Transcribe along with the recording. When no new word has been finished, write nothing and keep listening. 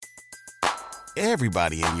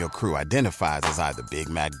Everybody in your crew identifies as either Big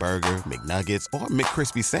Mac Burger, McNuggets, or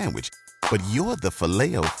McCrispy Sandwich. But you're the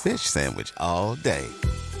Filet-O-Fish Sandwich all day.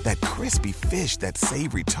 That crispy fish, that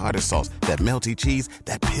savory tartar sauce, that melty cheese,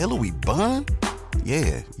 that pillowy bun.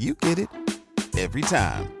 Yeah, you get it. Every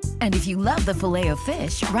time. And if you love the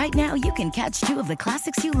Filet-O-Fish, right now you can catch 2 of the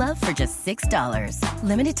classics you love for just $6.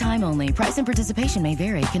 Limited time only. Price and participation may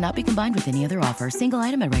vary. Cannot be combined with any other offer. Single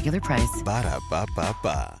item at regular price.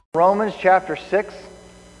 Ba-da-ba-ba-ba. Romans chapter 6.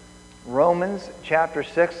 Romans chapter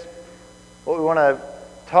 6. What we want to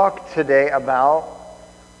talk today about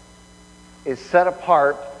is set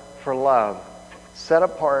apart for love. Set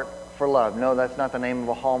apart for love. No, that's not the name of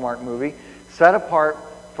a Hallmark movie. Set apart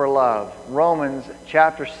for love. Romans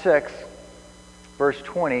chapter 6, verse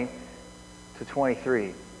 20 to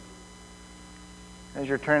 23. As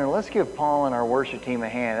you're turning, let's give Paul and our worship team a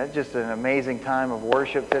hand. It's just an amazing time of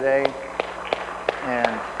worship today.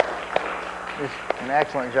 And just an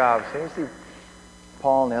excellent job. Seriously,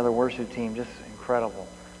 Paul and the other worship team, just incredible.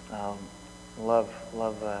 Love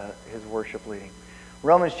his worship leading.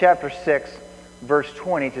 Romans chapter 6, verse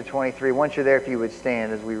 20 to 23. Once you're there, if you would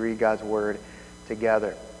stand as we read God's word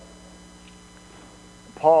together.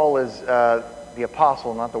 Paul is the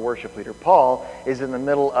apostle, not the worship leader. Paul is in the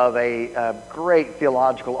middle of a great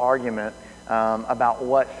theological argument about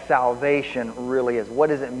what salvation really is. What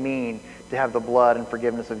does it mean to have the blood and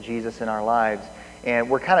forgiveness of Jesus in our lives?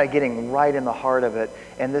 And we're kind of getting right in the heart of it.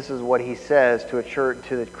 And this is what he says to a church,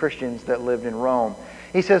 to the Christians that lived in Rome.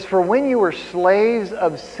 He says, "For when you were slaves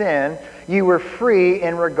of sin, you were free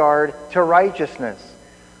in regard to righteousness.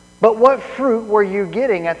 But what fruit were you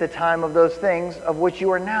getting at the time of those things of which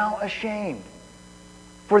you are now ashamed?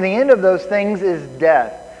 For the end of those things is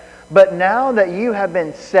death. But now that you have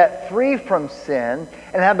been set free from sin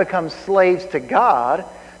and have become slaves to God,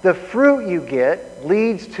 the fruit you get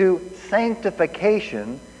leads to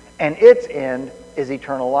sanctification, and its end is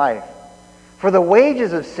eternal life. For the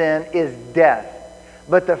wages of sin is death,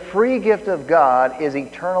 but the free gift of God is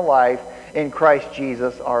eternal life in Christ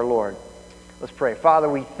Jesus our Lord." Let's pray. Father,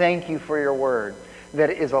 we thank you for your word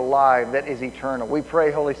that is alive, that is eternal. We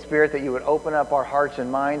pray, Holy Spirit, that you would open up our hearts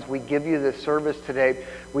and minds. We give you this service today.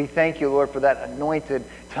 We thank you, Lord, for that anointed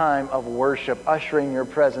time of worship, ushering your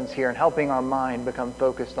presence here and helping our mind become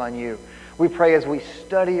focused on you. We pray as we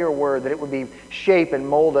study your word that it would be shape and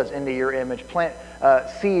mold us into your image. Plant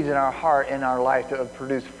seeds in our heart and our life to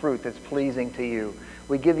produce fruit that's pleasing to you.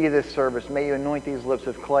 We give you this service. May you anoint these lips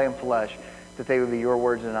of clay and flesh that they would be your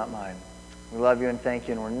words and not mine. We love you and thank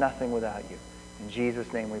you, and we're nothing without you. In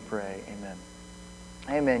Jesus' name we pray. Amen.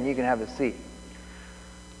 Amen. You can have a seat.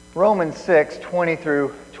 Romans 6, 20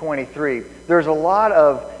 through 23. There's a lot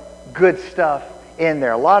of good stuff in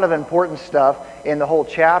there, a lot of important stuff in the whole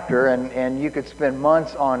chapter, and you could spend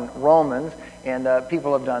months on Romans, and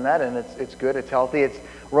people have done that, and it's good, it's healthy.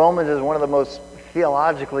 Romans is one of the most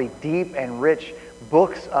theologically deep and rich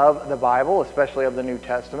books of the Bible, especially of the New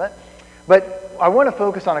Testament. But I want to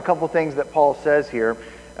focus on a couple things that Paul says here,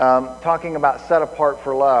 talking about set apart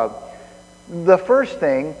for love. The first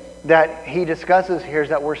thing that he discusses here is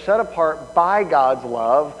that we're set apart by God's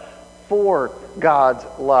love for God's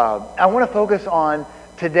love. I want to focus on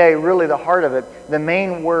today really the heart of it, the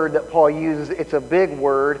main word that Paul uses. It's a big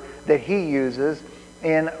word that he uses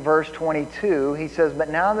in verse 22. He says, "But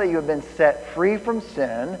now that you have been set free from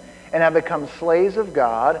sin and have become slaves of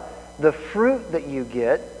God, the fruit that you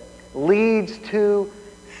get leads to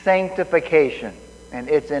sanctification, and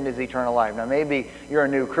its end is eternal life." Now, maybe you're a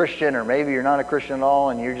new Christian, or maybe you're not a Christian at all,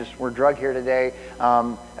 and we're drug here today,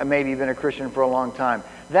 and maybe you've been a Christian for a long time.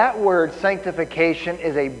 That word, sanctification,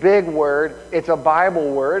 is a big word. It's a Bible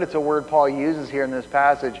word. It's a word Paul uses here in this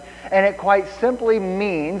passage, and it quite simply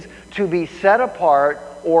means to be set apart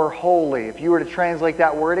or holy. If you were to translate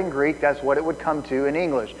that word in Greek, that's what it would come to in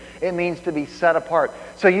English. It means to be set apart.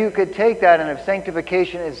 So you could take that, and if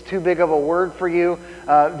sanctification is too big of a word for you,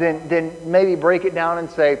 then maybe break it down and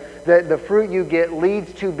say that the fruit you get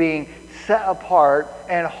leads to being set apart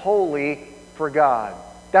and holy for God.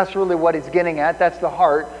 That's really what he's getting at. That's the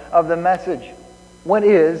heart of the message. What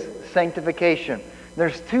is sanctification?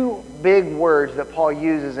 There's two big words that Paul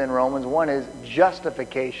uses in Romans. One is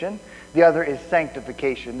justification. The other is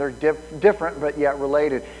sanctification. They're different but yet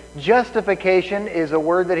related. Justification is a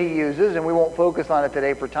word that he uses, and we won't focus on it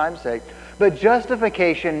today for time's sake. But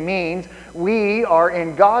justification means we are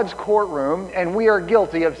in God's courtroom and we are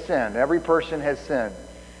guilty of sin. Every person has sinned.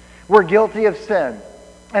 We're guilty of sin.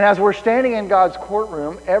 And as we're standing in God's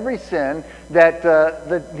courtroom, every sin that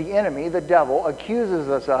the enemy, the devil, accuses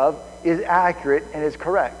us of is accurate and is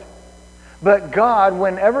correct. But God,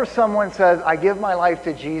 whenever someone says, I give my life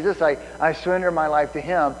to Jesus, I surrender my life to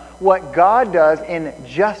Him, what God does in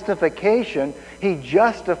justification, He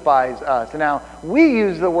justifies us. Now, we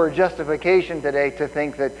use the word justification today to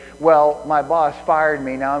think that, well, my boss fired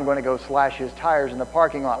me, now I'm going to go slash his tires in the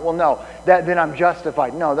parking lot. Well, no, then I'm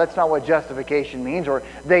justified. No, that's not what justification means. Or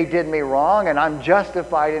they did me wrong and I'm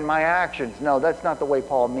justified in my actions. No, that's not the way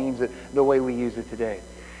Paul means it, the way we use it today.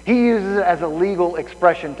 He uses it as a legal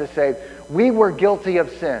expression to say, we were guilty of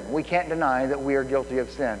sin. We can't deny that we are guilty of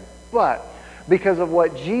sin. But because of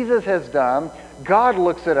what Jesus has done, God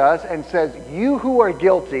looks at us and says, you who are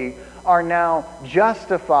guilty are now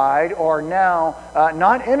justified, or now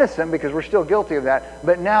not innocent, because we're still guilty of that,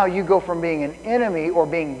 but now you go from being an enemy or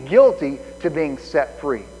being guilty to being set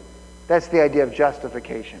free. That's the idea of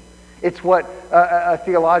justification. It's what a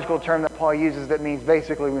theological term that Paul uses that means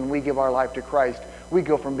basically when we give our life to Christ, we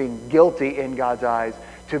go from being guilty in God's eyes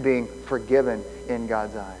to being forgiven in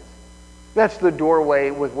God's eyes. That's the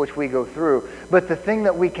doorway with which we go through. But the thing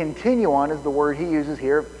that we continue on is the word he uses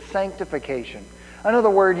here, sanctification. Another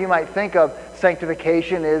word you might think of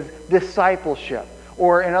sanctification is discipleship.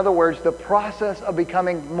 Or in other words, the process of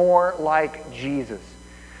becoming more like Jesus.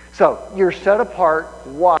 So, you're set apart.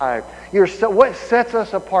 Why? What sets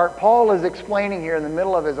us apart? Paul is explaining here in the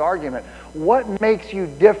middle of his argument. What makes you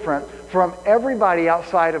different from everybody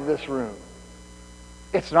outside of this room?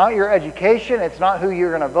 It's not your education. It's not who you're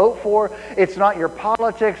going to vote for. It's not your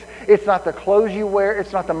politics. It's not the clothes you wear.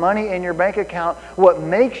 It's not the money in your bank account. What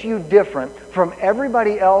makes you different from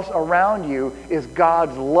everybody else around you is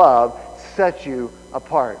God's love sets you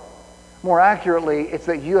apart. More accurately, it's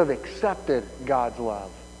that you have accepted God's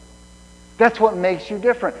love. That's what makes you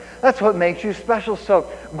different. That's what makes you special.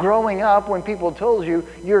 So growing up, when people told you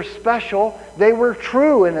you're special, they were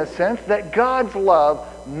true in a sense that God's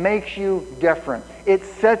love makes you different. It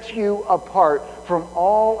sets you apart from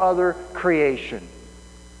all other creation.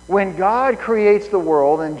 When God creates the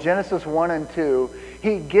world in Genesis 1 and 2,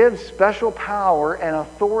 He gives special power and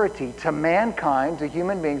authority to mankind, to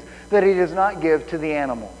human beings, that He does not give to the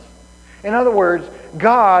animals. In other words,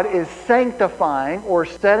 God is sanctifying or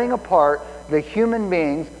setting apart the human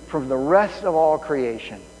beings from the rest of all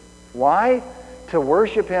creation. Why? To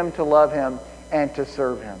worship Him, to love Him, and to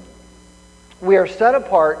serve Him. We are set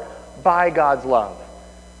apart by God's love.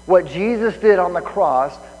 What Jesus did on the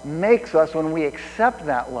cross makes us, when we accept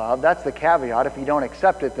that love, that's the caveat. If you don't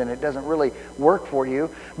accept it, then it doesn't really work for you.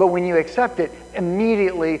 But when you accept it,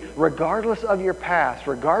 immediately, regardless of your past,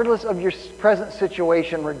 regardless of your present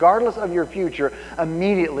situation, regardless of your future,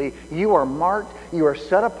 immediately you are marked, you are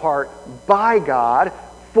set apart by God,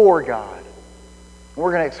 for God.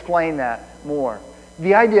 We're going to explain that more.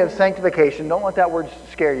 The idea of sanctification, don't let that word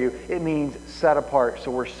scare you. It means set apart. So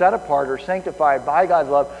we're set apart or sanctified by God's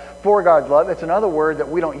love, for God's love. It's another word that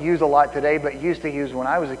we don't use a lot today, but used to use when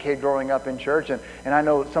I was a kid growing up in church, and I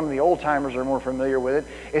know some of the old-timers are more familiar with it.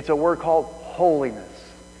 It's a word called holiness.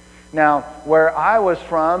 Now, where I was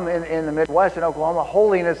from in the Midwest in Oklahoma,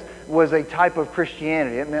 holiness was a type of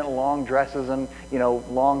Christianity. It meant long dresses and,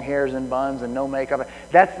 long hairs and buns and no makeup.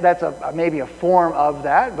 That's maybe a form of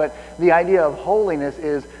that, but the idea of holiness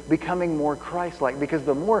is becoming more Christ-like, because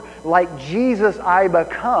the more like Jesus I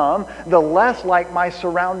become, the less like my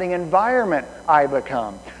surrounding environment I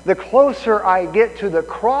become. The closer I get to the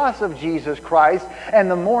cross of Jesus Christ, and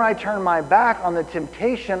the more I turn my back on the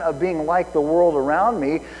temptation of being like the world around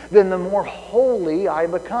me, then the more holy I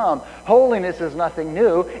become. Holiness is nothing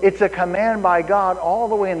new. It's a command by God all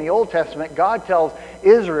the way in the Old Testament. God tells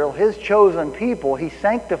Israel, His chosen people, He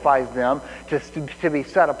sanctifies them to be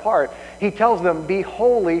set apart. He tells them, be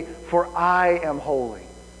holy, for I am holy.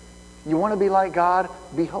 You want to be like God?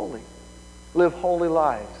 Be holy. Live holy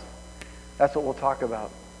lives. That's what we'll talk about.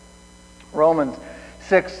 Romans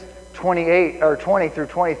 6:20 through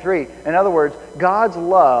 23. In other words, God's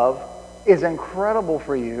love is incredible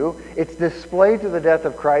for you. It's displayed through the death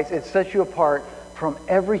of Christ. It sets you apart from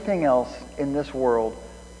everything else in this world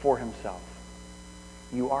for Himself.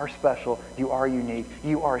 You are special. You are unique.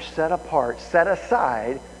 You are set apart, set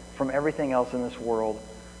aside from everything else in this world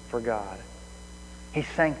for God. He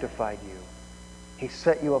sanctified you. He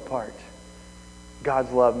set you apart.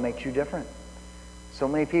 God's love makes you different. So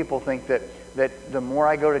many people think that the more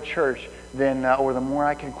I go to church, then or the more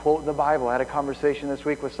I can quote the Bible. I had a conversation this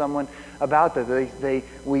week with someone about that.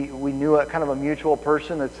 We knew a kind of a mutual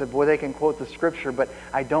person that said, boy, they can quote the Scripture, but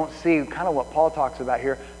I don't see kind of what Paul talks about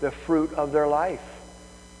here, the fruit of their life.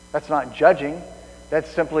 That's not judging. That's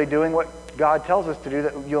simply doing what God tells us to do,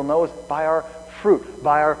 that you'll know is by our fruit,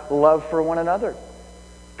 by our love for one another.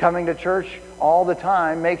 Coming to church all the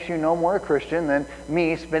time makes you no more a Christian than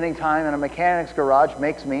me spending time in a mechanic's garage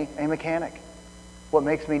makes me a mechanic. What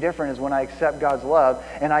makes me different is when I accept God's love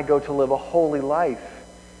and I go to live a holy life.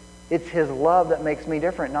 It's His love that makes me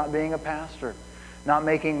different, not being a pastor, not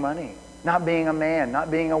making money, not being a man, not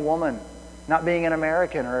being a woman, not being an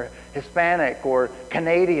American or Hispanic or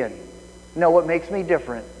Canadian. No, what makes me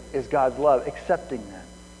different is God's love, accepting that.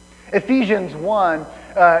 Ephesians 1,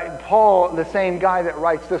 Paul, the same guy that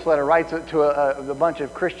writes this letter, writes it to a bunch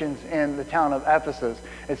of Christians in the town of Ephesus.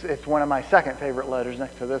 It's one of my second favorite letters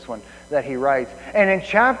next to this one that he writes. And in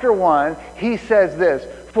chapter 1, he says this,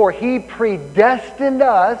 "For He predestined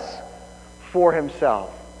us for Himself."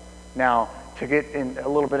 Now, to get in a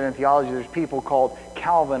little bit in theology, there's people called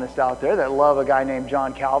Calvinists out there that love a guy named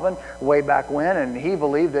John Calvin way back when, and he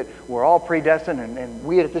believed that we're all predestined, and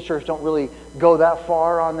we at this church don't really go that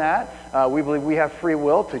far on that. We believe we have free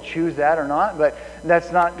will to choose that or not, but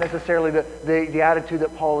that's not necessarily the attitude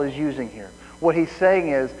that Paul is using here. What he's saying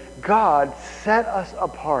is God set us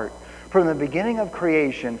apart. From the beginning of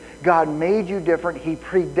creation, God made you different. He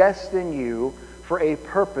predestined you for a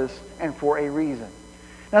purpose and for a reason.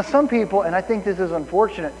 Now, some people, and I think this is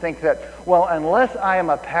unfortunate, think that, well, unless I am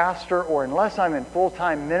a pastor or unless I'm in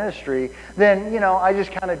full-time ministry, then, I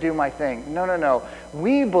just kind of do my thing. No.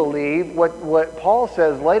 We believe what Paul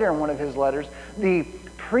says later in one of his letters, the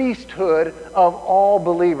priesthood of all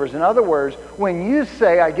believers. In other words, when you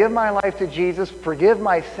say, I give my life to Jesus, forgive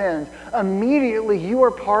my sins, immediately you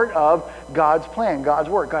are part of God's plan, God's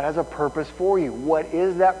work. God has a purpose for you. What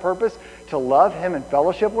is that purpose? To love Him and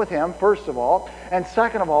fellowship with Him, first of all, and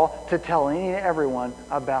second of all, to tell any and everyone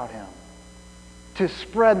about Him. To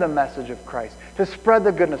spread the message of Christ, to spread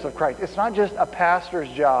the goodness of Christ. It's not just a pastor's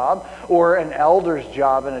job or an elder's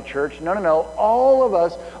job in a church. No. All of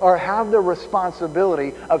us have the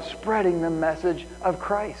responsibility of spreading the message of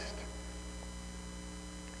Christ.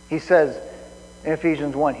 He says in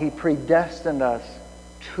Ephesians 1, He predestined us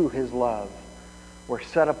to His love. We're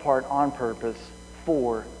set apart on purpose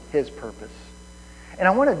for His purpose. And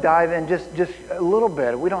I want to dive in just a little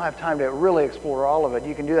bit. We don't have time to really explore all of it.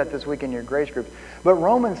 You can do that this week in your grace groups. But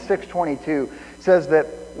Romans 6:22 says that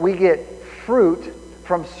we get fruit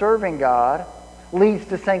from serving God, leads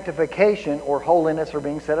to sanctification or holiness or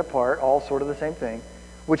being set apart, all sort of the same thing,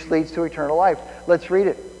 which leads to eternal life. Let's read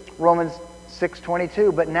it. Romans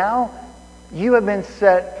 6:22. But now you have been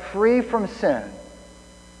set free from sin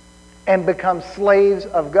and become slaves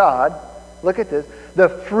of God. Look at this. The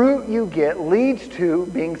fruit you get leads to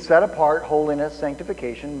being set apart, holiness,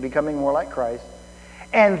 sanctification, becoming more like Christ.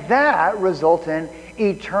 And that results in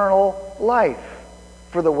eternal life.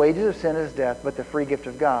 For the wages of sin is death, but the free gift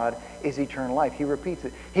of God is eternal life. He repeats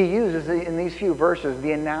it. He uses in these few verses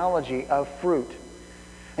the analogy of fruit.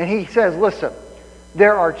 And he says, listen,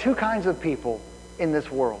 there are two kinds of people in this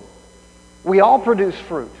world. We all produce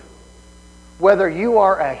fruit. Whether you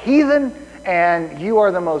are a heathen and you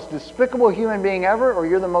are the most despicable human being ever, or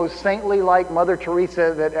you're the most saintly like Mother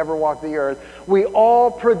Teresa that ever walked the earth, we all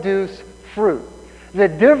produce fruit. The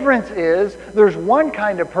difference is there's one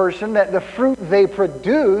kind of person that the fruit they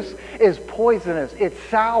produce is poisonous, it's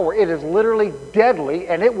sour, it is literally deadly,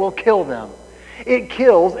 and it will kill them. It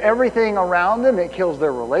kills everything around them. It kills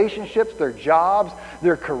their relationships, their jobs,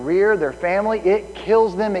 their career, their family. It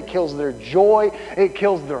kills them. It kills their joy. It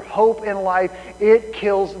kills their hope in life. It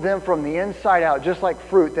kills them from the inside out, just like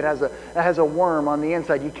fruit that has a worm on the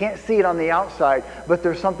inside. You can't see it on the outside, but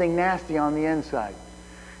there's something nasty on the inside.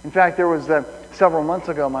 In fact, there was several months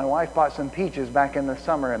ago, my wife bought some peaches back in the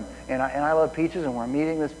summer, and I love peaches, and when I'm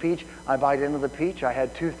eating this peach, I bite into the peach. I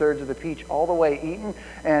had 2/3 of the peach all the way eaten,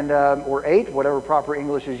 and or ate, whatever proper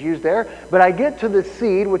English is used there. But I get to the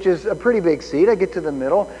seed, which is a pretty big seed. I get to the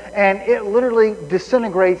middle, and it literally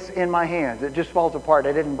disintegrates in my hands. It just falls apart.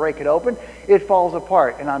 I didn't break it open. It falls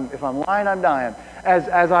apart, and if I'm lying, I'm dying. As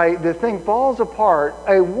the thing falls apart,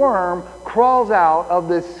 a worm crawls out of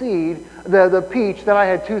the seed, the peach that I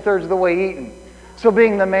had 2/3 of the way eaten. So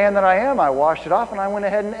being the man that I am, I washed it off and I went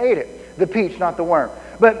ahead and ate it. The peach, not the worm.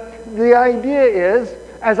 But the idea is,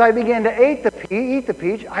 as I began to eat the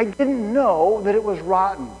peach, I didn't know that it was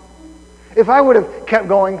rotten. If I would have kept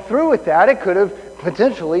going through with that, it could have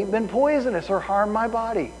potentially been poisonous or harmed my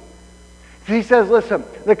body. He says, listen,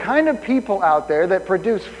 the kind of people out there that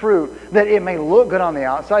produce fruit, that it may look good on the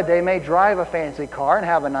outside, they may drive a fancy car and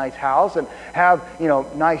have a nice house and have,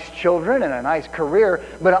 nice children and a nice career,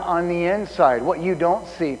 but on the inside, what you don't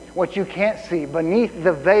see, what you can't see, beneath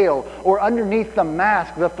the veil or underneath the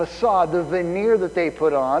mask, the facade, the veneer that they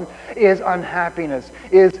put on, is unhappiness,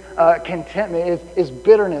 is contentment, is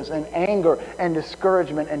bitterness and anger and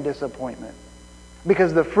discouragement and disappointment.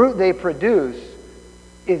 Because the fruit they produce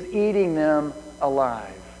is eating them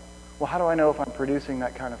alive. Well, how do I know if I'm producing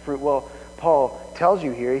that kind of fruit? Well, Paul tells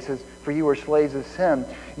you here, he says, for you were slaves of sin,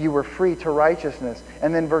 you were free to righteousness.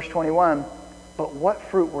 And then verse 21, but what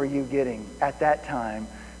fruit were you getting at that time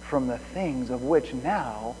from the things of which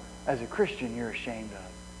now, as a Christian, you're ashamed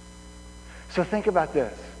of? So think about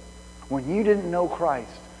this. When you didn't know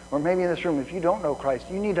Christ, or maybe in this room, if you don't know Christ,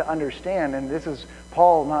 you need to understand, and this is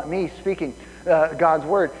Paul, not me, speaking God's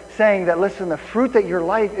word, saying that, listen, the fruit that your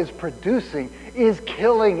life is producing is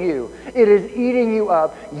killing you. It is eating you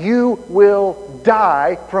up. You will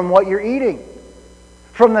die from what you're eating.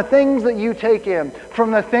 From the things that you take in,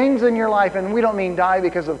 from the things in your life, and we don't mean die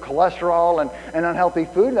because of cholesterol and unhealthy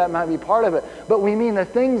food, that might be part of it, but we mean the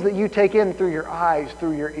things that you take in through your eyes,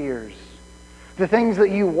 through your ears. The things that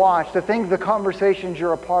you watch, the conversations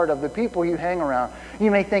you're a part of, the people you hang around. You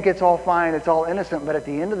may think it's all fine, it's all innocent, but at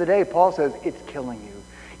the end of the day, Paul says it's killing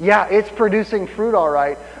you. Yeah, it's producing fruit all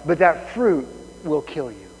right, but that fruit will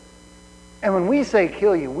kill you. And when we say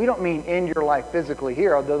kill you, we don't mean end your life physically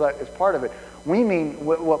here, although that is part of it. We mean,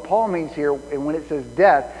 what Paul means here, and when it says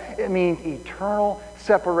death, it means eternal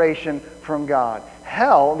separation from God.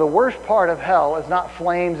 Hell, the worst part of hell is not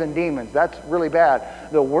flames and demons. That's really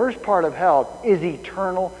bad. The worst part of hell is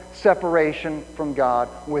eternal separation from God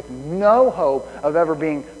with no hope of ever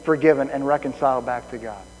being forgiven and reconciled back to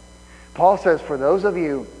God. Paul says, for those of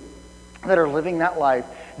you that are living that life,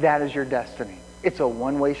 that is your destiny. It's a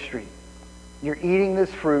one-way street. You're eating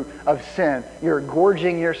this fruit of sin. You're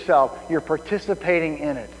gorging yourself. You're participating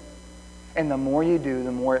in it. And the more you do,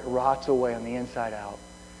 the more it rots away on the inside out.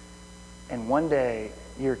 And one day,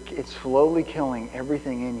 it's slowly killing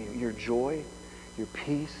everything in you. Your joy, your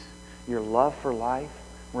peace, your love for life,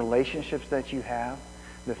 relationships that you have,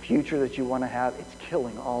 the future that you want to have. It's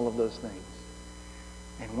killing all of those things.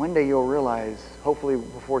 And one day you'll realize, hopefully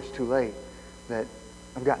before it's too late, that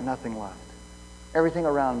I've got nothing left. Everything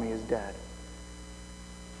around me is dead.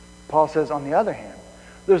 Paul says, on the other hand,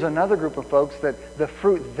 there's another group of folks that the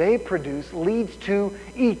fruit they produce leads to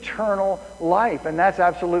eternal life. And that's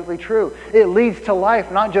absolutely true. It leads to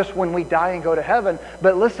life not just when we die and go to heaven,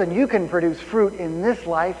 but listen, you can produce fruit in this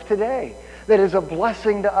life today that is a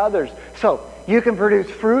blessing to others. So you can produce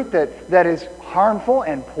fruit that is harmful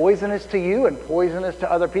and poisonous to you and poisonous to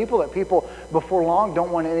other people, that people before long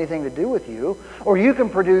don't want anything to do with you. Or you can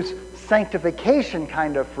produce sanctification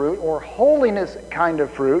kind of fruit or holiness kind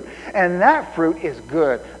of fruit, and that fruit is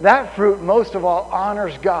good. That fruit, most of all,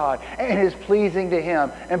 honors God and is pleasing to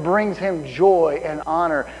Him and brings Him joy and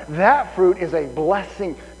honor. That fruit is a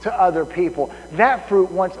blessing to other people. That fruit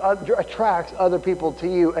attracts other people to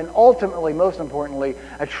you and ultimately, most importantly,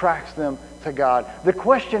 attracts them to God. The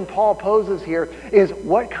question Paul poses here is,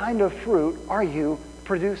 what kind of fruit are you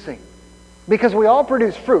producing? Because we all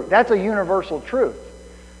produce fruit. That's a universal truth.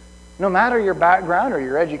 No matter your background or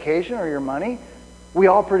your education or your money, we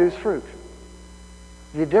all produce fruit.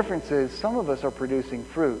 The difference is some of us are producing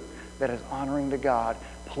fruit that is honoring to God,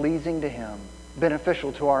 pleasing to Him,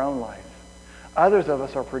 beneficial to our own life. Others of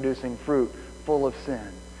us are producing fruit full of sin.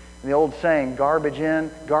 And the old saying, garbage in,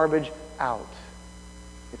 garbage out.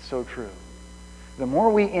 It's so true. The more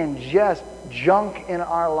we ingest junk in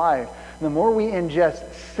our life, the more we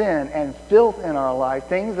ingest sin and filth in our life,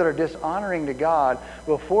 things that are dishonoring to God,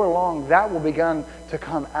 before long, that will begin to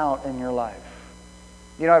come out in your life.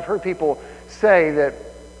 You know, I've heard people say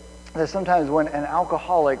that sometimes when an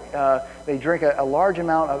alcoholic, they drink a large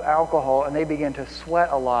amount of alcohol and they begin to sweat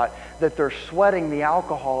a lot, that they're sweating the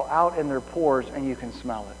alcohol out in their pores and you can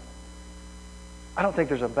smell it. I don't think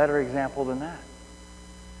there's a better example than that.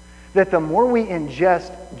 That the more we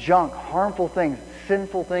ingest junk, harmful things,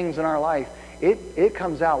 sinful things in our life, it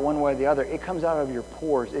comes out one way or the other. It comes out of your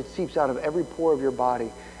pores. It seeps out of every pore of your body,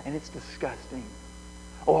 and it's disgusting.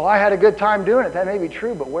 Oh, well, I had a good time doing it. That may be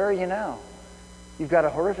true, but where are you now? You've got a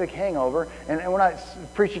horrific hangover, and we're not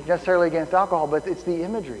preaching necessarily against alcohol, but it's the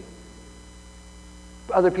imagery.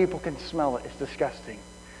 Other people can smell it. It's disgusting.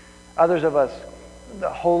 Others of us, the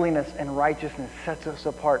holiness and righteousness sets us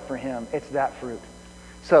apart for Him. It's that fruit.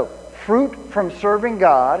 So, fruit from serving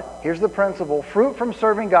God, here's the principle, fruit from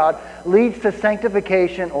serving God leads to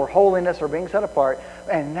sanctification or holiness or being set apart,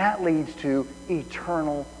 and that leads to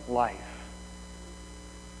eternal life.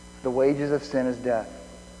 The wages of sin is death,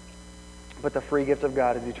 but the free gift of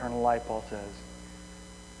God is eternal life, Paul says.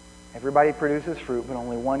 Everybody produces fruit, but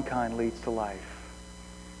only one kind leads to life.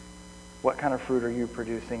 What kind of fruit are you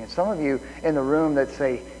producing? And some of you in the room that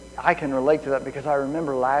say, I can relate to that because I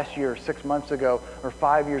remember last year, 6 months ago, or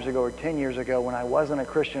 5 years ago, or 10 years ago when I wasn't a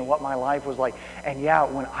Christian, what my life was like. And yeah,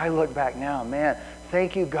 when I look back now, man,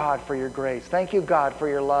 thank you, God, for your grace. Thank you, God, for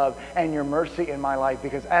your love and your mercy in my life.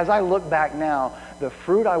 Because as I look back now, the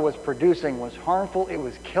fruit I was producing was harmful. It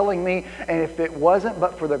was killing me. And if it wasn't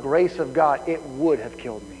but for the grace of God, it would have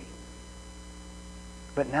killed me.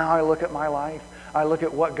 But now I look at my life. I look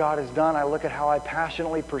at what God has done. I look at how I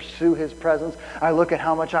passionately pursue His presence. I look at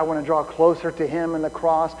how much I want to draw closer to Him in the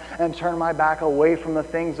cross and turn my back away from the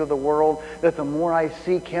things of the world. That the more I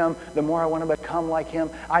seek Him, the more I want to become like Him.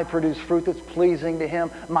 I produce fruit that's pleasing to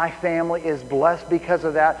Him. My family is blessed because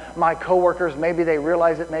of that. My coworkers, maybe they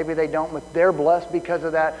realize it, maybe they don't, but they're blessed because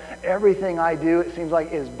of that. Everything I do, it seems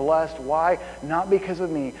like, is blessed. Why? Not because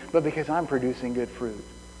of me, but because I'm producing good fruit.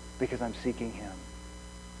 Because I'm seeking Him.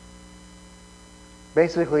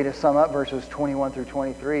 Basically, to sum up verses 21 through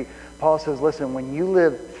 23, Paul says, listen, when you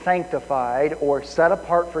live sanctified or set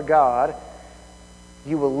apart for God,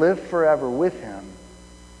 you will live forever with Him.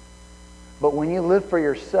 But when you live for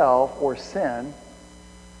yourself or sin,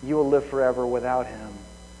 you will live forever without Him.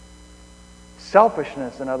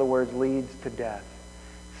 Selfishness, in other words, leads to death.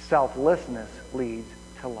 Selflessness leads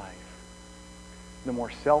to life. The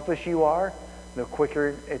more selfish you are, the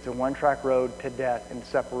quicker it's a one-track road to death and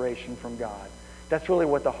separation from God. That's really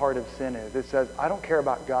what the heart of sin is. It says, I don't care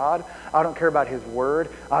about God. I don't care about His Word.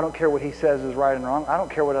 I don't care what He says is right and wrong. I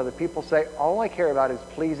don't care what other people say. All I care about is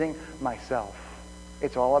pleasing myself.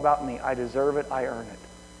 It's all about me. I deserve it. I earn it.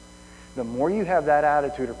 The more you have that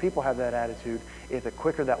attitude, or people have that attitude, the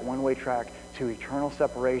quicker that one-way track to eternal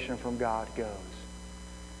separation from God goes.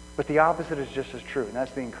 But the opposite is just as true, and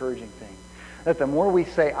that's the encouraging thing. That the more we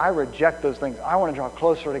say, I reject those things, I want to draw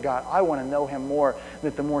closer to God, I want to know Him more,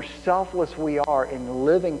 that the more selfless we are in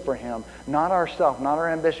living for Him, not ourselves, not our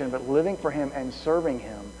ambition, but living for Him and serving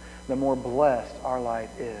Him, the more blessed our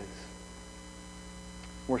life is.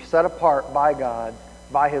 We're set apart by God,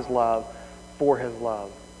 by His love, for His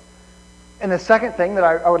love. And the second thing that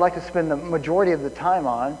I would like to spend the majority of the time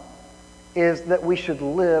on is that we should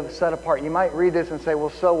live set apart. You might read this and say,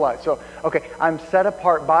 well, so what? So, okay, I'm set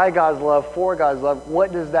apart by God's love, for God's love.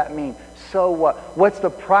 What does that mean? So what? What's the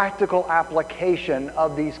practical application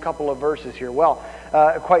of these couple of verses here? Well,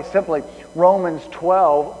 quite simply, Romans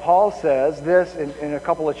 12, Paul says this in a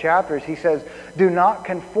couple of chapters. He says, do not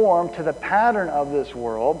conform to the pattern of this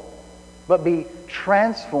world, but be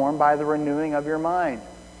transformed by the renewing of your mind.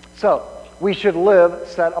 So, we should live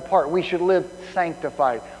set apart. We should live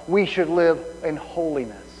sanctified. We should live in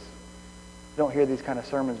holiness. We don't hear these kind of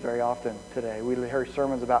sermons very often today. We hear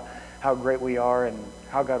sermons about how great we are and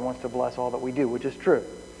how God wants to bless all that we do, which is true.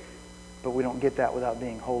 But we don't get that without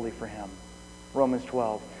being holy for Him. Romans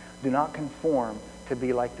 12, do not conform to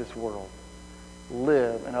be like this world.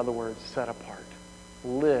 Live, in other words, set apart.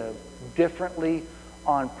 Live differently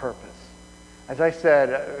on purpose. As I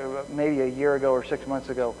said maybe a year ago or 6 months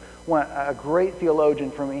ago, a great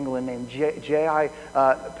theologian from England named J.I.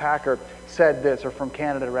 Packer said this, or from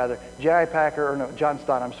Canada rather. John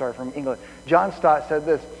Stott, from England. John Stott said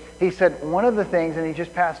this. He said, one of the things, and he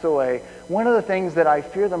just passed away, one of the things that I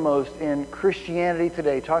fear the most in Christianity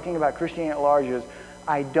today, talking about Christianity at large, is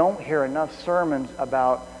I don't hear enough sermons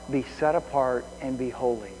about be set apart and be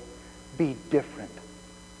holy. Be different.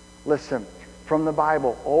 Listen, from the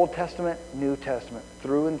Bible, Old Testament, New Testament,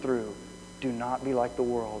 through and through, do not be like the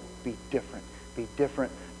world. Be different. Be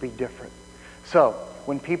different. Be different. So,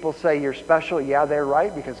 when people say you're special, yeah, they're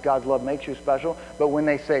right, because God's love makes you special. But when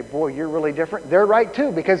they say, boy, you're really different, they're right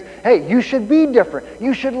too, because, hey, you should be different.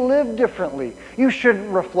 You should live differently. You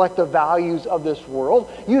shouldn't reflect the values of this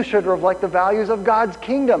world. You should reflect the values of God's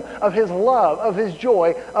kingdom, of His love, of His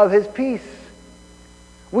joy, of His peace.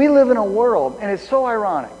 We live in a world, and it's so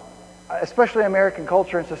ironic, especially American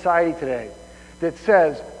culture and society today, that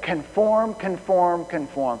says, conform, conform,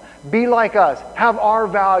 conform. Be like us. Have our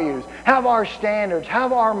values. Have our standards.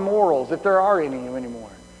 Have our morals, if there are any anymore.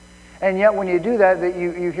 And yet when you do that,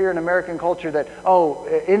 you hear in American culture that,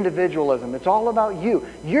 individualism. It's all about you.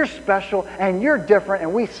 You're special and you're different,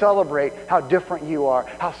 and we celebrate how different you are,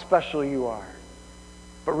 how special you are.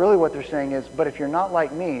 But really what they're saying is, but if you're not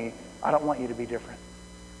like me, I don't want you to be different.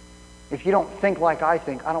 If you don't think like I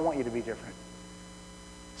think, I don't want you to be different.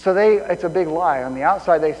 So it's a big lie. On the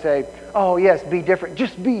outside they say, oh yes, be different,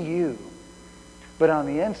 just be you. But on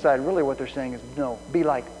the inside, really what they're saying is, no, be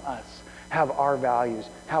like us. Have our values,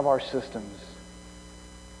 have our systems.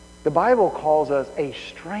 The Bible calls us a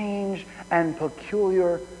strange and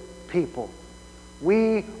peculiar people.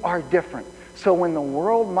 We are different. So when the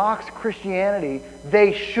world mocks Christianity,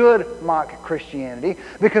 they should mock Christianity.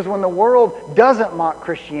 Because when the world doesn't mock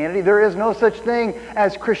Christianity, there is no such thing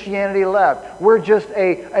as Christianity left. We're just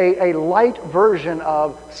a light version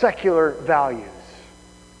of secular values.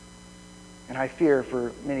 And I fear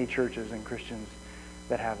for many churches and Christians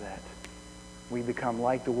that have that. We become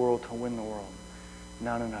like the world to win the world.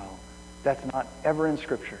 No, no, no. That's not ever in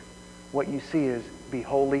Scripture. What you see is be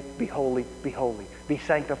holy, be holy, be holy. Be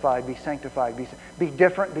sanctified, be sanctified. Be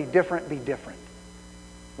different, be different, be different.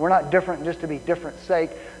 We're not different just to be different's sake.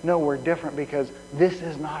 No, we're different because this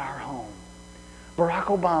is not our home. Barack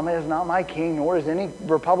Obama is not my king, nor is any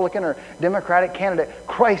Republican or Democratic candidate.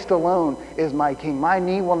 Christ alone is my king. My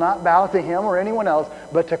knee will not bow to him or anyone else,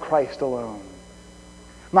 but to Christ alone.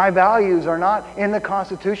 My values are not in the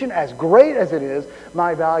Constitution, as great as it is.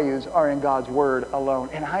 My values are in God's Word alone.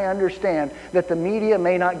 And I understand that the media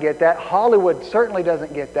may not get that. Hollywood certainly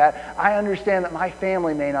doesn't get that. I understand that my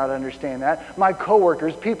family may not understand that. My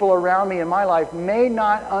coworkers, people around me in my life may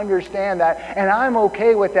not understand that. And I'm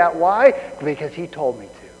okay with that. Why? Because He told me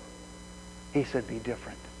to. He said, be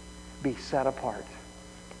different. Be set apart.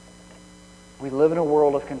 We live in a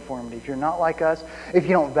world of conformity. If you're not like us, if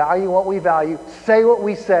you don't value what we value, say what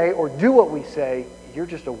we say, or do what we say, you're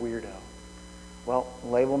just a weirdo. Well,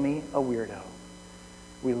 label me a weirdo.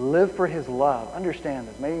 We live for His love. Understand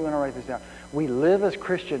this. Maybe you want to write this down. We live as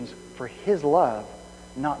Christians for His love,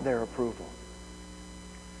 not their approval.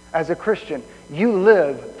 As a Christian, you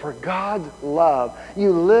live for God's love.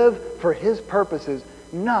 You live for His purposes,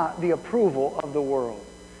 not the approval of the world.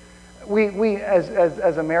 We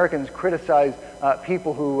as Americans criticize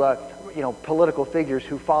people who, political figures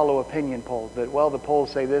who follow opinion polls. That, well, the polls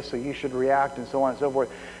say this, so you should react, and so on and so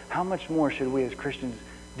forth. How much more should we as Christians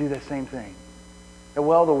do the same thing? That,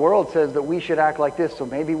 well, the world says that we should act like this, so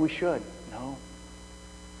maybe we should. No.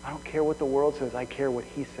 I don't care what the world says. I care what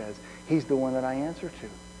He says. He's the one that I answer to.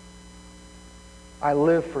 I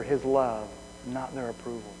live for His love, not their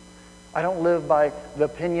approval. I don't live by the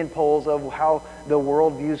opinion polls of how the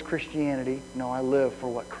world views Christianity. No, I live for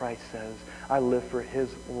what Christ says. I live for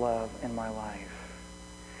His love in my life.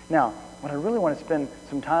 Now, what I really want to spend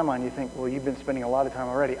some time on, you think, well, you've been spending a lot of time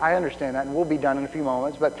already. I understand that, and we'll be done in a few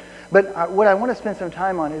moments. But what I want to spend some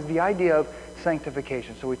time on is the idea of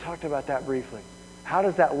sanctification. So we talked about that briefly. How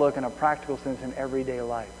does that look in a practical sense in everyday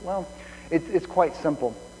life? Well, it's quite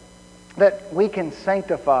simple. That we can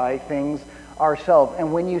sanctify things ourselves.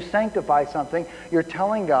 And when you sanctify something, you're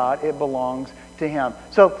telling God it belongs to Him.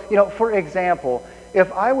 So, for example,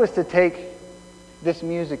 if I was to take this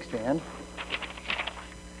music stand,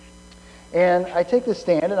 and I take this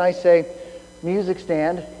stand and I say, music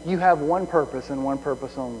stand, you have one purpose and one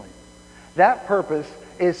purpose only. That purpose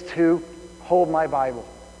is to hold my Bible.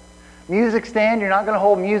 Music stand, you're not going to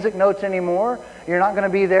hold music notes anymore. You're not going to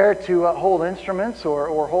be there to hold instruments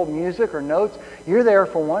or hold music or notes. You're there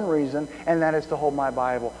for one reason, and that is to hold my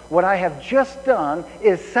Bible. What I have just done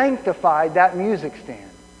is sanctified that music stand.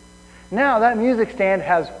 Now that music stand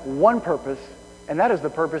has one purpose, and that is the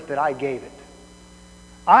purpose that I gave it.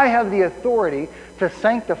 I have the authority to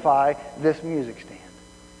sanctify this music stand.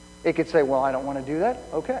 It could say, well, I don't want to do that.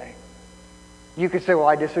 Okay. You could say, well,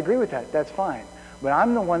 I disagree with that. That's fine. But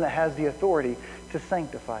I'm the one that has the authority to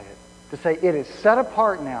sanctify it. To say it is set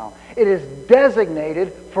apart now. It is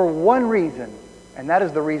designated for one reason. And that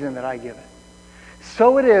is the reason that I give it.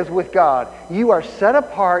 So it is with God. You are set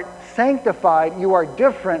apart, sanctified. You are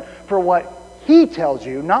different for what He tells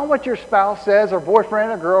you. Not what your spouse says or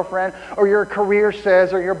boyfriend or girlfriend or your career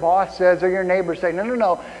says or your boss says or your neighbors say. No, no,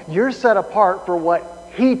 no. You're set apart for what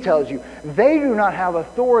He tells you. They do not have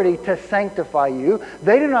authority to sanctify you.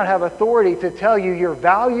 They do not have authority to tell you your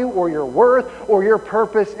value or your worth or your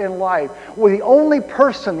purpose in life. Well, the only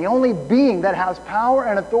person, the only being that has power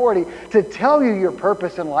and authority to tell you your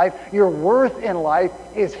purpose in life, your worth in life,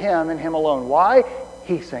 is Him and Him alone. Why?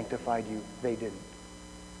 He sanctified you. They didn't.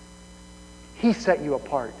 He set you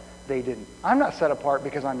apart. They didn't. I'm not set apart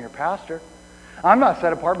because I'm your pastor. I'm not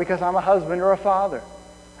set apart because I'm a husband or a father.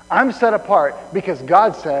 I'm set apart because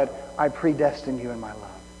God said, I predestined you in my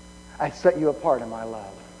love. I set you apart in my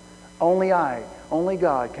love. Only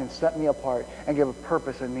God can set me apart and give a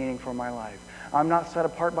purpose and meaning for my life. I'm not set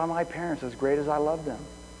apart by my parents, as great as I love them.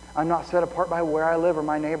 I'm not set apart by where I live or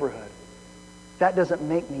my neighborhood. That doesn't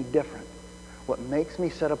make me different. What makes me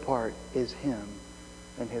set apart is Him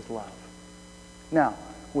and His love. Now,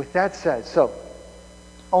 with that said, so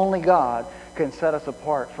only God can set us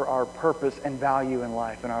apart for our purpose and value in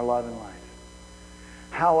life and our love in life.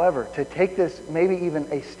 However, to take this maybe even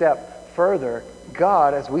a step further,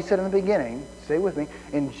 God, as we said in the beginning, stay with me,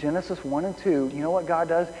 in Genesis 1 and 2, you know what God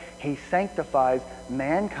does? He sanctifies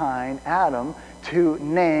mankind, Adam, to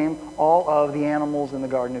name all of the animals in the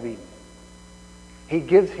Garden of Eden. He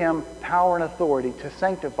gives him power and authority to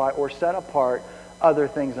sanctify or set apart other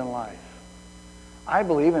things in life. I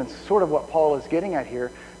believe, and it's sort of what Paul is getting at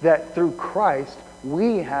here, that through Christ,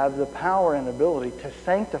 we have the power and ability to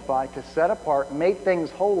sanctify, to set apart, make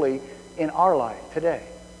things holy in our life today.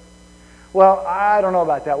 Well, I don't know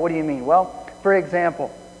about that. What do you mean? Well, for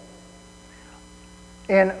example,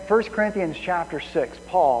 in 1 Corinthians chapter 6,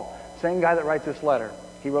 Paul, same guy that writes this letter,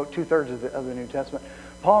 he wrote 2/3 of the New Testament.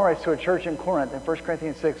 Paul writes to a church in Corinth in 1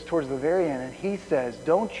 Corinthians 6 towards the very end, and he says,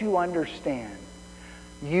 don't you understand?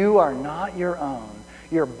 You are not your own.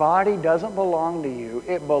 Your body doesn't belong to you.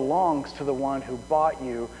 It belongs to the one who bought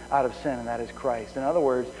you out of sin, and that is Christ. In other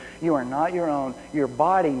words, you are not your own. Your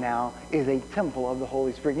body now is a temple of the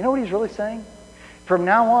Holy Spirit. You know what he's really saying? From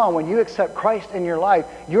now on, when you accept Christ in your life,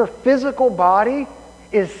 your physical body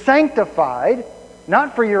is sanctified,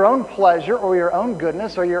 not for your own pleasure or your own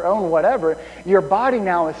goodness or your own whatever. Your body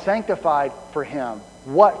now is sanctified for Him.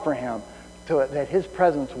 What for Him? That His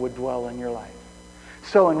presence would dwell in your life.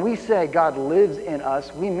 So when we say God lives in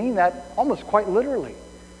us, we mean that almost quite literally.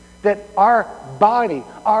 That our body,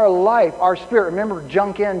 our life, our spirit, remember,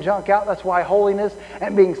 junk in, junk out. That's why holiness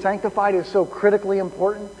and being sanctified is so critically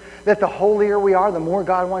important. That the holier we are, the more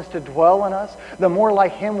God wants to dwell in us. The more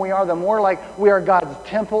like Him we are, the more like we are God's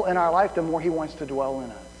temple in our life, the more He wants to dwell in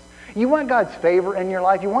us. You want God's favor in your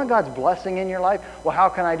life? You want God's blessing in your life? Well, how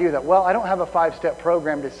can I do that? Well, I don't have a 5-step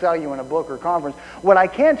program to sell you in a book or conference. What I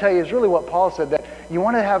can tell you is really what Paul said, that you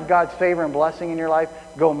want to have God's favor and blessing in your life,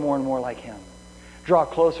 go more and more like Him. Draw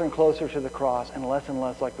closer and closer to the cross and less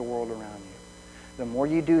like the world around you. The more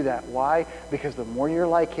you do that. Why? Because the more you're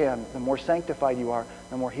like Him, the more sanctified you are,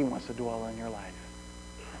 the more He wants to dwell in your life.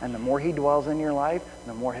 And the more He dwells in your life,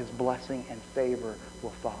 the more His blessing and favor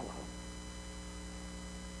will follow.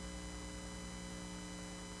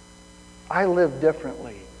 I live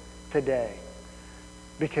differently today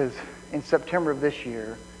because in September of this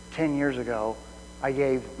year, 10 years ago, I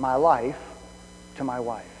gave my life to my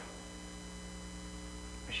wife.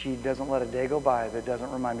 She doesn't let a day go by that doesn't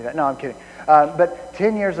remind me of that. No, I'm kidding. But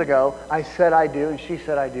 10 years ago, I said I do, and she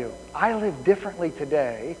said I do. I live differently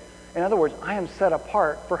today. In other words, I am set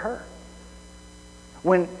apart for her.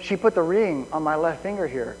 When she put the ring on my left finger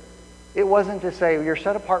here, it wasn't to say, you're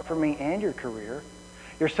set apart for me and your career.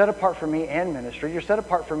 You're set apart for me and ministry. You're set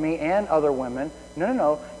apart for me and other women.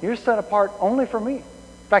 No. You're set apart only for me. In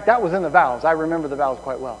fact, that was in the vows. I remember the vows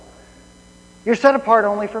quite well. You're set apart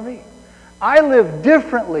only for me. I live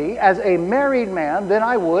differently as a married man than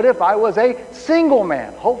I would if I was a single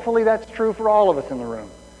man. Hopefully that's true for all of us in the room.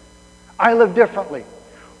 I live differently.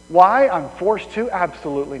 Why? I'm forced to?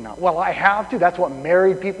 Absolutely not. Well, I have to. That's what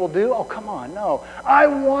married people do. Oh, come on. No. I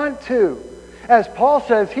want to. As Paul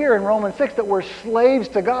says here in Romans 6 that we're slaves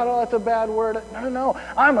to God. Oh, that's a bad word. No.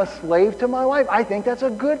 I'm a slave to my wife. I think that's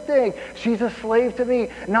a good thing. She's a slave to me.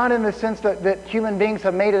 Not in the sense that human beings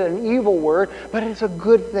have made it an evil word, but it's a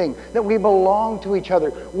good thing that we belong to each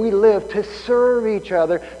other. We live to serve each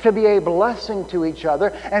other, to be a blessing to each other,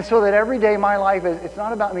 and so that every day my life it's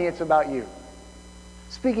not about me, it's about you.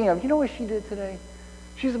 Speaking of, you know what she did today?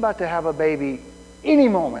 She's about to have a baby any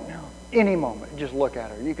moment now. Any moment. Just look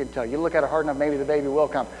at her. You can tell. You look at her hard enough, maybe the baby will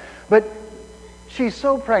come. But she's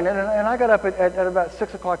so pregnant, and I got up at about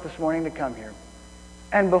 6 o'clock this morning to come here.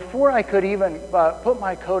 And before I could even put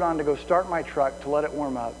my coat on to go start my truck to let it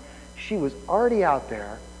warm up, she was already out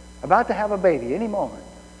there, about to have a baby any moment,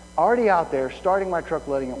 already out there, starting my truck,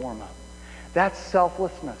 letting it warm up. That's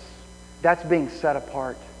selflessness. That's being set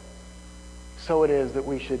apart. So it is that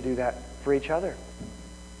we should do that for each other.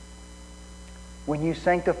 When you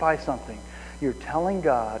sanctify something, you're telling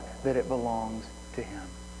God that it belongs to Him.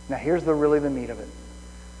 Now here's really the meat of it.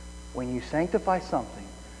 When you sanctify something,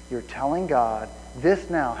 you're telling God, this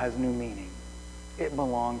now has new meaning. It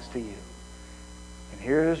belongs to you. And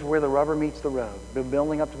here's where the rubber meets the road. Been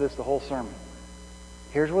building up to this the whole sermon.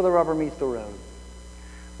 Here's where the rubber meets the road.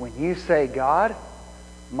 When you say, God,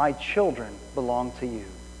 my children belong to you,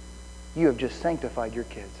 you have just sanctified your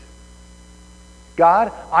kids.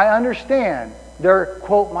 God, I understand they're,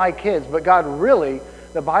 quote, my kids, but God, really,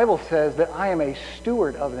 the Bible says that I am a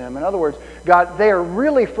steward of them. In other words, God, they are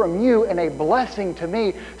really from you and a blessing to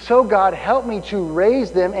me. So God, help me to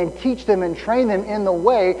raise them and teach them and train them in the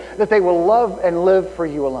way that they will love and live for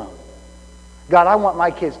you alone. God, I want my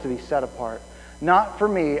kids to be set apart. Not for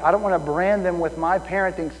me. I don't want to brand them with my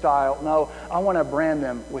parenting style. No, I want to brand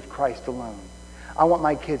them with Christ alone. I want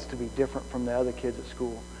my kids to be different from the other kids at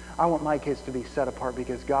school. I want my kids to be set apart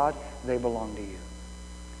because, God, they belong to you.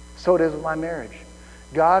 So it is with my marriage.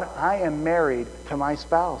 God, I am married to my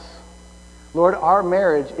spouse. Lord, our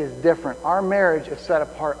marriage is different. Our marriage is set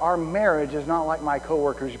apart. Our marriage is not like my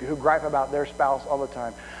coworkers who gripe about their spouse all the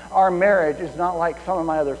time. Our marriage is not like some of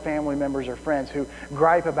my other family members or friends who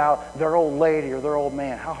gripe about their old lady or their old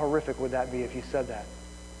man. How horrific would that be if you said that?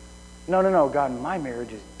 No, God, my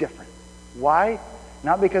marriage is different. Why?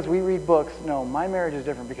 Not because we read books. No, my marriage is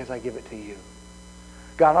different because I give it to you.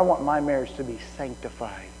 God, I want my marriage to be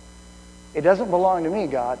sanctified. It doesn't belong to me,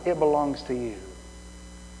 God. It belongs to you.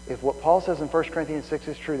 If what Paul says in 1 Corinthians 6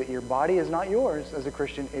 is true, that your body is not yours as a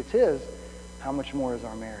Christian, it's his, how much more is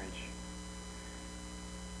our marriage?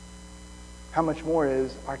 How much more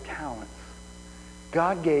is our talents?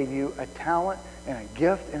 God gave you a talent and a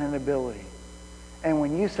gift and an ability. And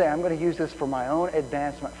when you say, I'm going to use this for my own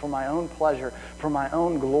advancement, for my own pleasure, for my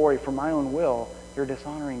own glory, for my own will, you're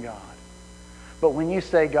dishonoring God. But when you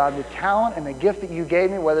say, God, the talent and the gift that you gave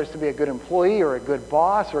me, whether it's to be a good employee or a good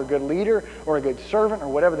boss or a good leader or a good servant or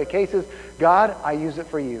whatever the case is, God, I use it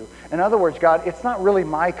for you. In other words, God, it's not really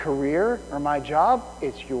my career or my job,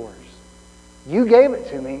 it's yours. You gave it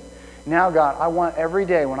to me. Now, God, I want every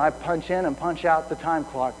day when I punch in and punch out the time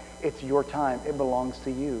clock, it's your time. It belongs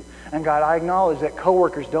to you. And God, I acknowledge that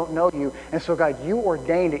coworkers don't know you. And so, God, you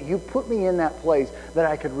ordained it. You put me in that place that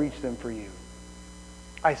I could reach them for you.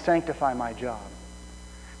 I sanctify my job.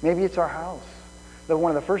 Maybe it's our house.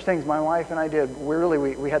 One of the first things my wife and I did,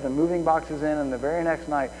 we had the moving boxes in, and the very next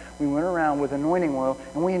night we went around with anointing oil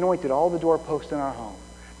and we anointed all the doorposts in our home.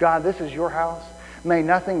 God, this is your house. May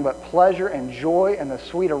nothing but pleasure and joy and the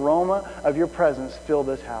sweet aroma of your presence fill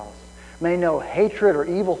this house. May no hatred or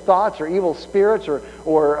evil thoughts or evil spirits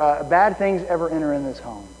or bad things ever enter in this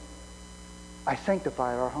home. I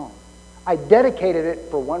sanctified our home. I dedicated it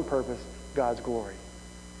for one purpose, God's glory.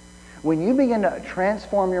 When you begin to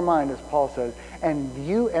transform your mind, as Paul says, and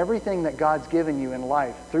view everything that God's given you in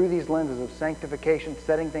life through these lenses of sanctification,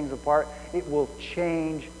 setting things apart, it will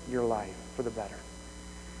change your life for the better.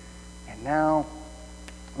 And now,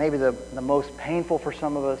 maybe the most painful for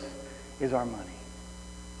some of us is our money.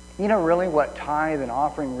 You know really what tithe and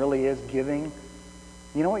offering really is? Giving.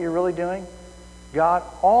 You know what you're really doing? God,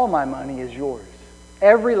 all my money is yours.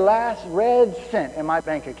 Every last red cent in my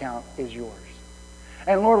bank account is yours.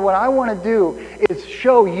 And Lord, what I want to do is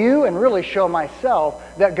show you and really show myself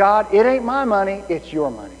that, God, it ain't my money, it's your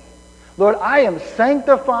money. Lord, I am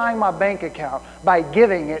sanctifying my bank account by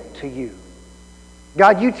giving it to you.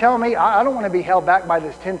 God, you tell me, I don't want to be held back by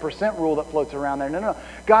this 10% rule that floats around there. No.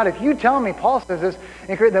 God, if you tell me, Paul says this,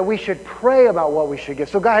 that we should pray about what we should give.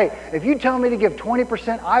 So God, hey, if you tell me to give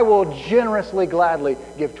 20%, I will generously, gladly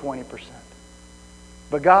give 20%.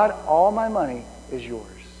 But God, all my money is yours.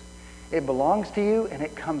 It belongs to you and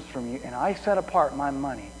it comes from you. And I set apart my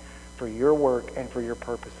money for your work and for your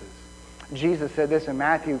purposes. Jesus said this in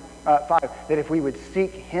Matthew 5, that if we would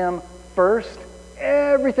seek him first,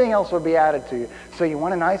 everything else will be added to you. So you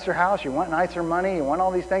want a nicer house, you want nicer money, you want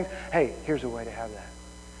all these things. Hey, here's a way to have that.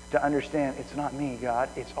 To understand it's not me, God,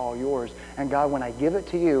 it's all yours. And God, when I give it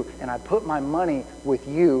to you and I put my money with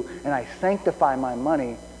you and I sanctify my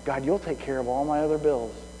money, God, you'll take care of all my other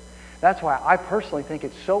bills. That's why I personally think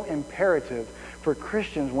it's so imperative for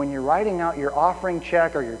Christians, when you're writing out your offering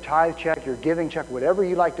check or your tithe check, your giving check, whatever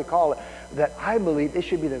you like to call it, that I believe it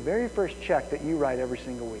should be the very first check that you write every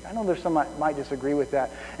single week. I know there's some might disagree with that,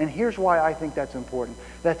 and here's why I think that's important.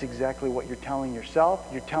 That's exactly what you're telling yourself,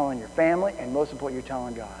 you're telling your family, and most important, you're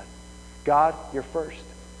telling God. God, you're first.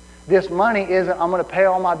 This money isn't, I'm going to pay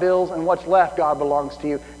all my bills and what's left, God, belongs to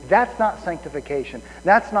you. That's not sanctification.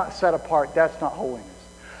 That's not set apart. That's not holiness.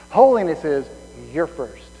 Holiness is, you're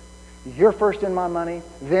first. You're first in my money,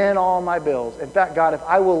 then all my bills. In fact, God, if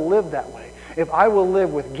I will live that way, if I will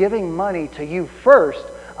live with giving money to you first,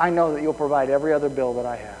 I know that you'll provide every other bill that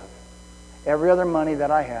I have. Every other money that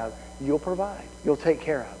I have, you'll provide. You'll take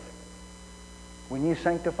care of. When you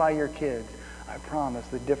sanctify your kids, I promise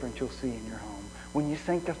the difference you'll see in your home. When you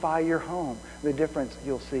sanctify your home, the difference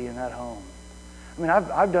you'll see in that home. I mean,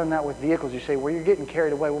 I've done that with vehicles. You say, well, you're getting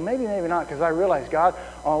carried away. Well, maybe not, because I realize, God,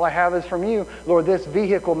 all I have is from you. Lord, this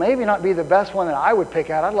vehicle maybe not be the best one that I would pick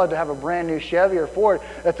out. I'd love to have a brand new Chevy or Ford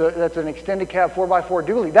that's an extended cab 4x4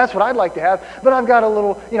 dually. That's what I'd like to have. But I've got a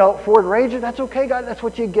little, Ford Ranger. That's okay, God. That's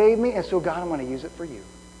what you gave me. And so, God, I'm going to use it for you.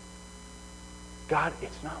 God,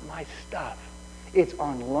 it's not my stuff. It's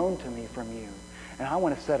on loan to me from you. And I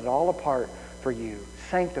want to set it all apart for you.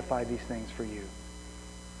 Sanctify these things for you.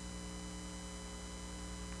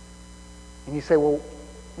 And you say, well,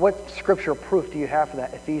 what scriptural proof do you have for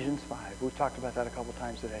that? Ephesians 5. We've talked about that a couple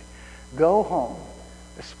times today. Go home,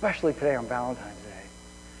 especially today on Valentine's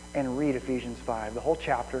Day, and read Ephesians 5, the whole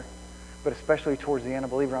chapter, but especially towards the end, I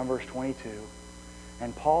believe around verse 22.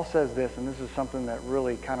 And Paul says this, and this is something that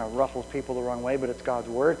really kind of ruffles people the wrong way, but it's God's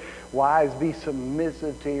word. Wives, be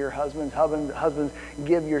submissive to your husbands. Husbands,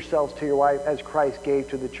 give yourselves to your wife as Christ gave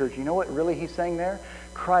to the church. You know what really he's saying there?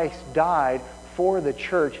 Christ died for the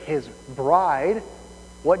church, his bride.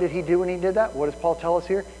 What did he do when he did that? What does Paul tell us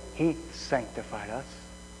here? He sanctified us.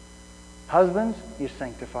 Husbands, you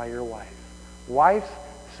sanctify your wife. Wives,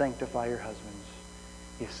 sanctify your husbands.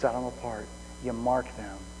 You set them apart. You mark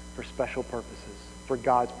them for special purposes, for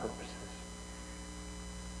God's purposes.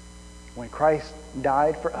 When Christ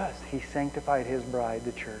died for us, he sanctified his bride,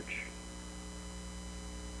 the church.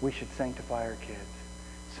 We should sanctify our kids,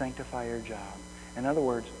 sanctify your job. In other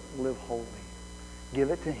words, live holy.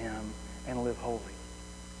 Give it to him and live holy.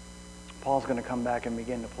 Paul's going to come back and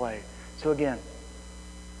begin to play. So again,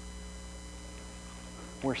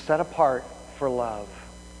 we're set apart for love.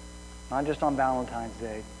 Not just on Valentine's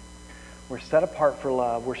Day. We're set apart for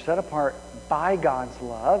love. We're set apart by God's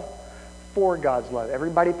love, for God's love.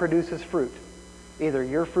 Everybody produces fruit. Either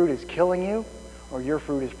your fruit is killing you or your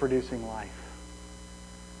fruit is producing life.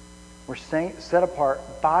 We're set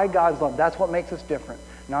apart by God's love. That's what makes us different.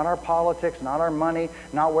 Not our politics, not our money,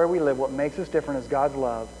 not where we live. What makes us different is God's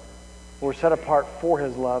love. We're set apart for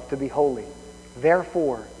his love to be holy.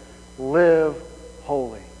 Therefore, live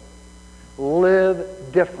holy.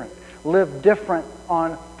 Live different. Live different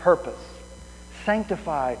on purpose.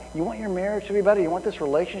 Sanctify. You want your marriage to be better? You want this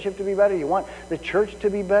relationship to be better? You want the church to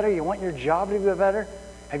be better? You want your job to be better?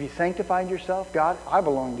 Have you sanctified yourself? God, I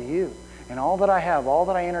belong to you. And all that I have, all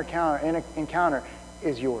that I encounter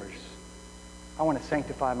is yours. I want to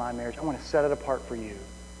sanctify my marriage. I want to set it apart for you.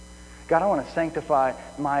 God, I want to sanctify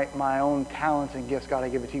my own talents and gifts. God, I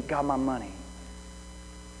give it to you. God, my money.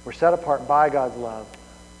 We're set apart by God's love,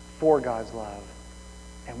 for God's love.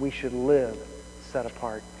 And we should live set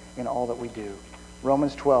apart in all that we do.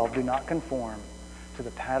 Romans 12, do not conform to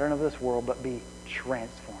the pattern of this world, but be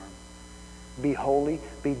transformed. Be holy,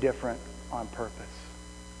 be different on purpose.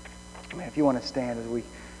 Man, if you want to stand as we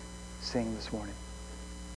sing this morning.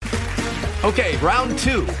 Okay, round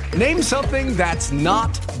two. Name something that's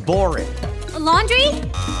not boring. A laundry?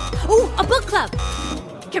 Ooh, a book club.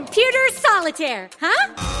 Computer solitaire,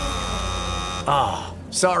 huh? Ah,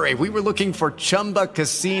 sorry, we were looking for Chumba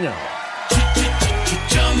Casino.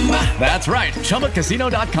 That's right,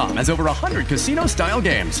 ChumbaCasino.com has over 100 casino-style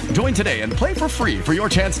games. Join today and play for free for your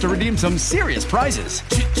chance to redeem some serious prizes.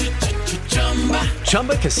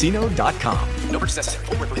 ChumbaCasino.com. No purchase necessary.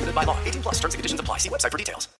 Void where prohibited by law. 18+ terms and conditions apply. See website for details.